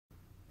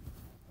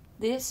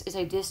This is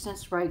a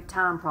distance, rate,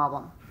 time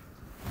problem.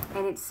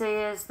 And it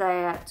says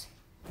that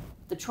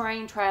the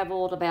train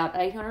traveled about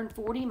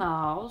 840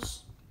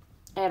 miles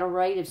at a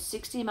rate of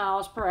 60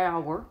 miles per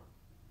hour.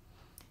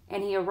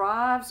 And he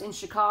arrives in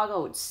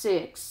Chicago at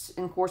 6.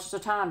 And of course, it's a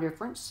time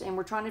difference. And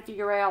we're trying to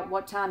figure out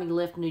what time he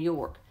left New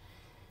York.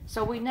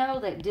 So we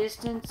know that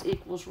distance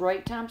equals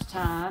rate times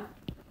time.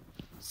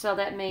 So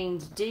that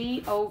means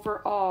D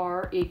over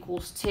R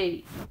equals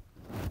T.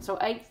 So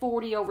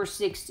 840 over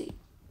 60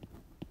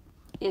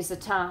 is the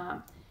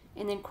time.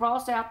 And then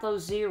cross out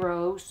those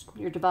zeros.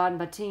 You're dividing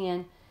by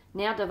 10.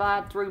 Now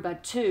divide through by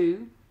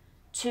 2.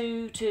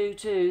 2, 2,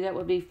 2. That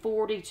would be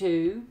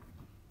 42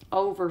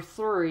 over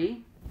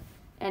 3.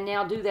 And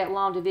now do that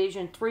long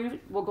division. 3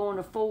 will go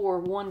into 4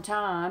 one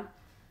time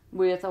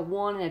with a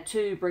 1 and a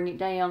 2. Bring it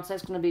down. So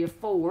that's going to be a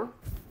 4.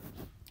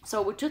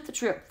 So we took the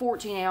trip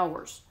 14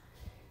 hours.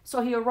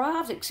 So he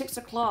arrives at 6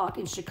 o'clock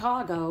in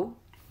Chicago.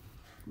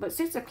 But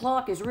 6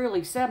 o'clock is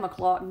really 7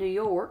 o'clock in New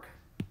York.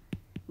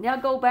 Now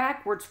go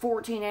backwards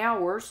 14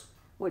 hours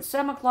with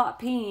 7 o'clock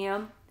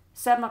p.m.,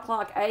 7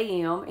 o'clock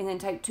a.m., and then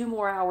take 2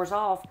 more hours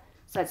off.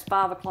 So that's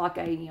 5 o'clock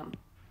a.m.